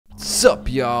Sup,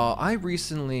 y'all? I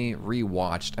recently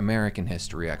rewatched American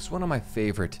History X, one of my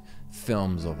favorite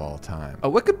films of all time. I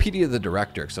Wikipedia the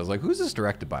director, because I was like, who's this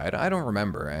directed by? I don't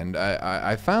remember, and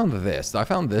I found this. I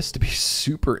found this to be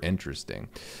super interesting.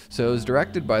 So it was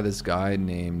directed by this guy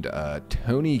named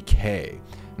Tony Kaye.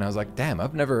 And I was like, damn,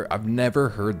 I've never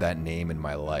heard that name in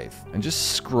my life. And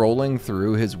just scrolling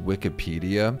through his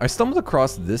Wikipedia, I stumbled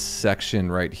across this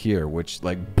section right here, which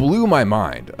like blew my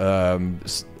mind.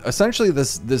 Essentially,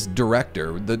 this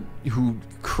director, who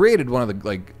created one of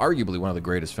the arguably one of the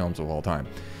greatest films of all time,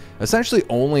 essentially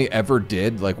only ever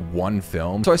did like one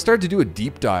film. So I started to do a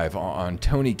deep dive on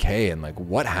Tony Kaye and like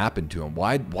what happened to him.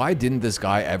 Why didn't this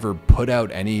guy ever put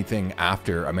out anything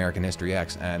after American History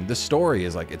X? And the story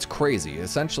is like, it's crazy.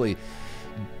 Essentially,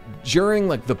 during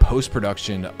like the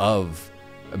post-production of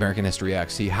American History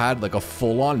X, he had like a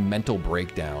full-on mental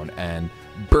breakdown and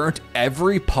burnt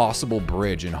every possible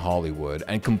bridge in Hollywood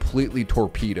and completely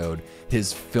torpedoed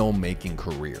his filmmaking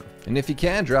career. And if you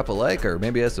can, drop a like or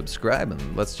maybe a subscribe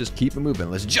and let's just keep it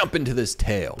moving. Let's jump into this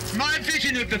tale. My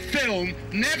vision of the film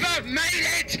never made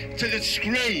it to the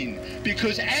screen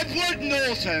because Edward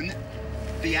Norton,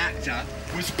 the actor,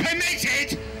 was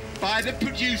permitted by the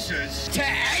producers to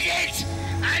edit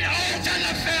and alter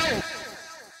the film.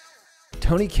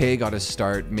 Tony Kaye got his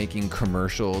start making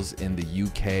commercials in the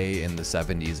UK in the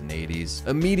 70s and 80s,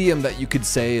 a medium that you could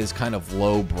say is kind of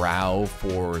low-brow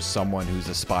for someone who's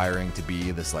aspiring to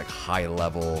be this like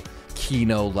high-level,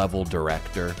 Kino-level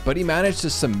director. But he managed to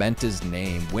cement his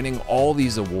name, winning all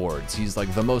these awards. He's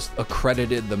like the most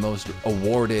accredited, the most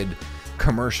awarded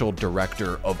commercial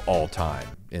director of all time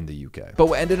in the UK. But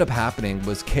what ended up happening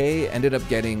was Kaye ended up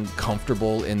getting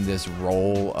comfortable in this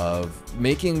role of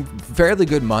making fairly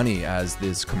good money as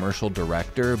this commercial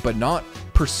director, but not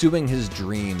pursuing his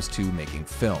dreams to making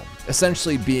film.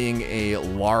 Essentially being a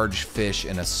large fish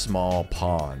in a small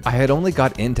pond. I had only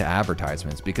got into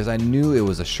advertisements because I knew it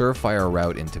was a surefire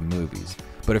route into movies.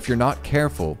 But if you're not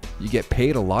careful, you get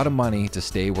paid a lot of money to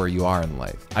stay where you are in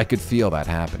life. I could feel that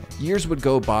happening. Years would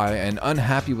go by, and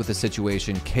unhappy with the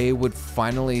situation, Kaye would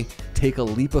finally take a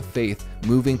leap of faith,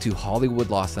 moving to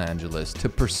Hollywood, Los Angeles to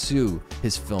pursue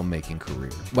his filmmaking career.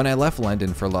 When I left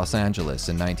London for Los Angeles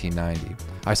in 1990,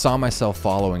 I saw myself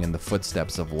following in the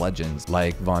footsteps of legends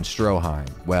like von Stroheim,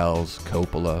 Wells,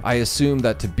 Coppola. I assumed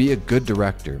that to be a good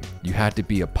director, you had to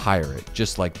be a pirate,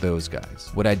 just like those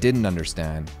guys. What I didn't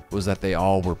understand was that they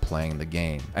all were playing the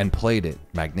game, and played it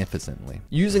magnificently.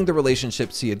 Using the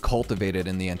relationships he had cultivated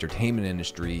in the entertainment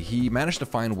industry, he managed to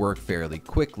find work fairly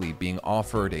quickly, being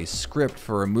offered a script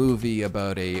for a movie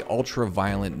about a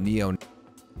ultra-violent neo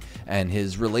and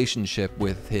his relationship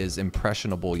with his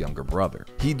impressionable younger brother.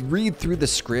 He'd read through the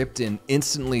script and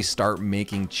instantly start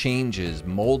making changes,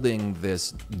 molding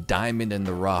this diamond in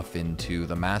the rough into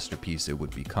the masterpiece it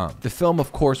would become. The film,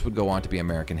 of course, would go on to be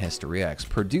American History X,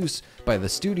 produced by the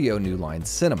studio New Line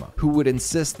Cinema, who would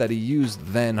insist that he used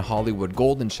then Hollywood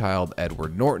golden child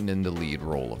Edward Norton in the lead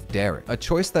role of Derek. A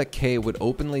choice that Kaye would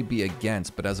openly be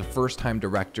against, but as a first-time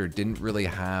director didn't really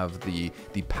have the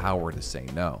power to say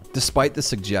no. Despite the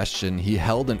suggestion, he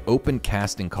held an open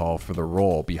casting call for the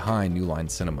role behind New Line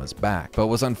Cinema's back, but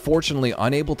was unfortunately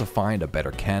unable to find a better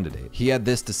candidate. He had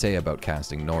this to say about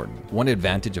casting Norton. One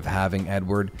advantage of having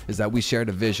Edward is that we shared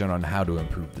a vision on how to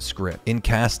improve the script. In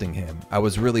casting him, I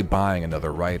was really buying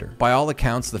another writer. By all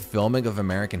accounts, the filming of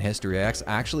American History X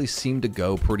actually seemed to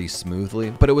go pretty smoothly,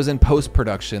 but it was in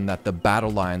post-production that the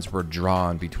battle lines were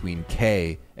drawn between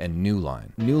Kaye and New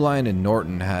Line. New Line and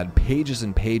Norton had pages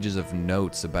and pages of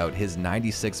notes about his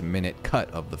 96-minute cut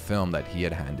of the film that he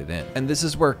had handed in. And this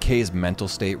is where Kaye's mental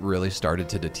state really started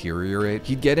to deteriorate.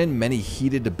 He'd get in many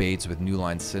heated debates with New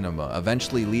Line Cinema,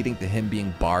 eventually leading to him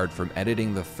being barred from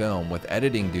editing the film, with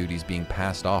editing duties being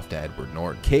passed off to Edward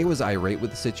Norton. Kaye was irate with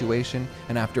the situation,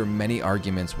 and after many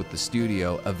arguments with the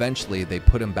studio, eventually they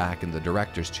put him back in the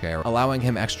director's chair, allowing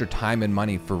him extra time and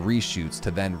money for reshoots to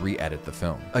then re-edit the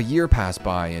film. A year passed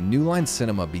by, and New Line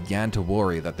Cinema began to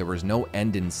worry that there was no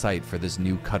end in sight for this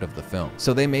new cut of the film.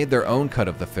 So they made their own cut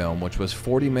of the film, which was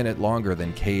 40 minutes longer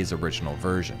than Kaye's original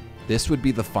version. This would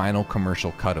be the final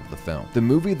commercial cut of the film. The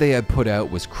movie they had put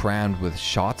out was crammed with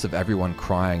shots of everyone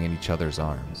crying in each other's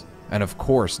arms. And of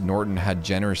course, Norton had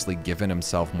generously given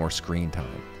himself more screen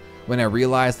time. When I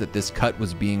realized that this cut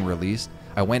was being released,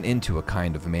 I went into a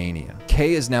kind of mania.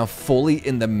 Kaye is now fully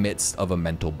in the midst of a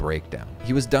mental breakdown.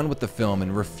 He was done with the film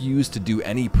and refused to do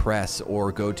any press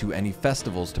or go to any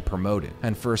festivals to promote it.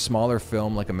 And for a smaller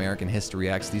film like American History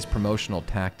X, these promotional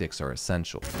tactics are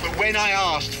essential. But when I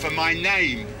asked for my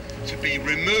name to be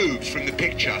removed from the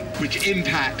picture, which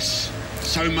impacts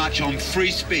so much on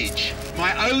free speech,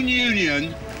 my own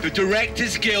union the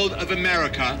Directors Guild of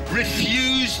America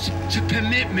refused to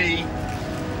permit me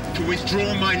to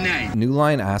withdraw my name. New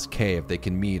Line asked Kaye if they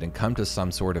can meet and come to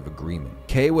some sort of agreement.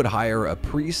 Kaye would hire a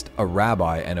priest, a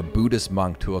rabbi, and a Buddhist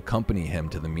monk to accompany him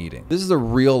to the meeting. This is a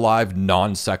real live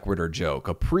non sequitur joke.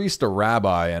 A priest, a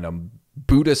rabbi, and a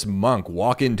Buddhist monk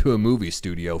walk into a movie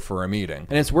studio for a meeting.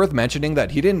 And it's worth mentioning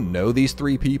that he didn't know these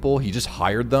three people, he just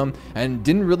hired them and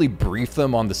didn't really brief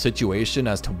them on the situation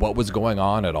as to what was going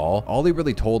on at all. All he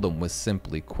really told them was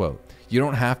simply, quote, "You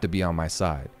don't have to be on my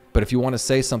side, but if you want to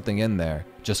say something in there,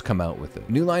 just come out with it."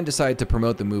 New Line decided to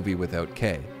promote the movie without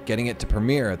Kaye, getting it to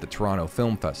premiere at the Toronto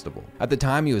Film Festival. At the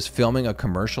time, he was filming a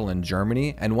commercial in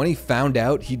Germany, and when he found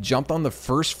out, he jumped on the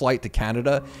first flight to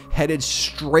Canada, headed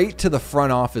straight to the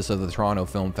front office of the Toronto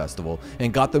Film Festival,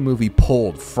 and got the movie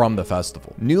pulled from the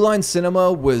festival. New Line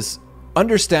Cinema was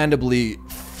understandably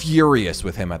furious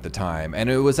with him at the time, and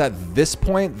it was at this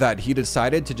point that he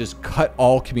decided to just cut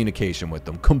all communication with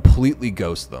them, completely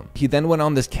ghost them. He then went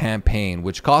on this campaign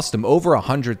which cost him over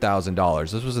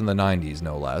 $100,000. This was in the 90s,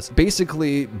 no less.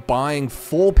 Basically buying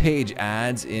full-page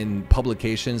ads in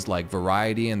publications like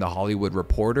Variety and The Hollywood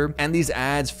Reporter, and these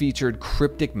ads featured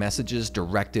cryptic messages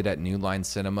directed at New Line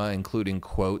Cinema, including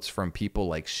quotes from people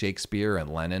like Shakespeare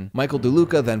and Lennon. Michael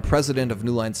DeLuca, then president of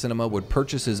New Line Cinema, would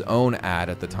purchase his own ad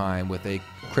at the time with a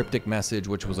cryptic message,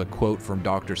 which was a quote from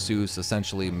Dr. Seuss,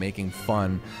 essentially making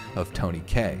fun of Tony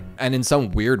Kaye. And in some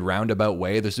weird roundabout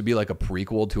way, this would be like a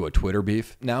prequel to a Twitter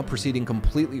beef. Now proceeding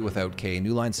completely without Kaye,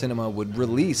 New Line Cinema would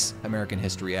release American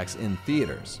History X in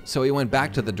theaters. So he went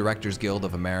back to the Directors Guild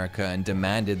of America and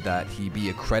demanded that he be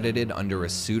accredited under a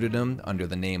pseudonym under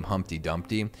the name Humpty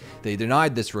Dumpty. They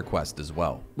denied this request as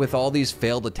well. With all these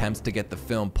failed attempts to get the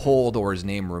film pulled or his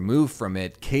name removed from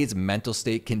it, Kaye's mental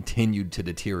state continued to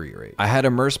deteriorate. I had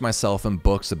immersed myself in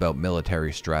books about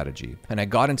military strategy, and I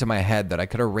got into my head that I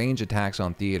could arrange attacks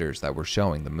on theaters that were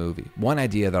showing the movie. One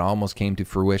idea that almost came to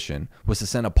fruition was to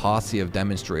send a posse of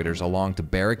demonstrators along to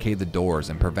barricade the doors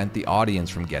and prevent the audience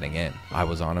from getting in. I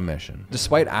was on a mission.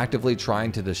 Despite actively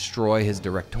trying to destroy his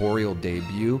directorial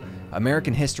debut,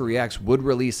 American History X would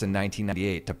release in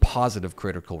 1998 to positive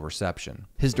critical reception.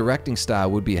 His directing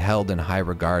style would be held in high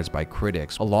regards by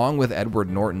critics, along with Edward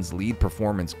Norton's lead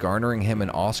performance garnering him an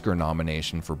Oscar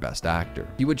nomination for Best Actor.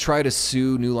 He would try to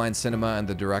sue New Line Cinema and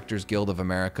the Directors Guild of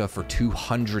America for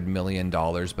 $200 million,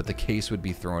 but the case would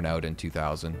be thrown out in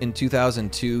 2000. In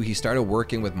 2002, he started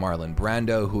working with Marlon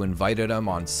Brando, who invited him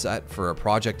on set for a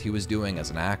project he was doing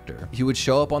as an actor. He would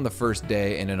show up on the first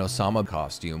day in an Osama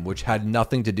costume, which had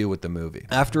nothing to do with the movie.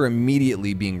 After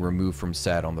immediately being removed from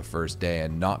set on the first day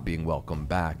and not being welcomed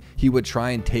back, he would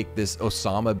try and take this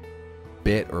Osama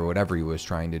bit or whatever he was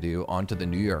trying to do onto the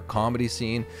New York comedy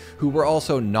scene, who were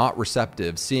also not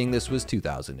receptive, seeing this was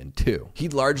 2002.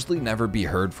 He'd largely never be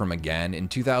heard from again. In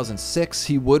 2006,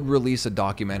 he would release a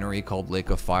documentary called Lake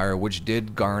of Fire, which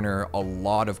did garner a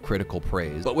lot of critical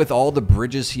praise. But with all the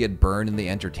bridges he had burned in the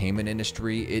entertainment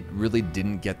industry, it really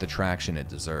didn't get the traction it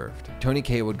deserved. Tony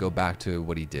Kaye would go back to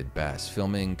what he did best,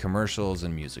 filming commercials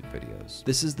and music videos.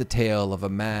 This is the tale of a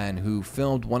man who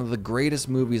filmed one of the greatest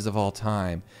movies of all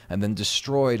time and then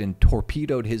destroyed and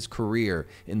torpedoed his career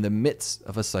in the midst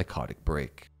of a psychotic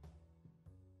break.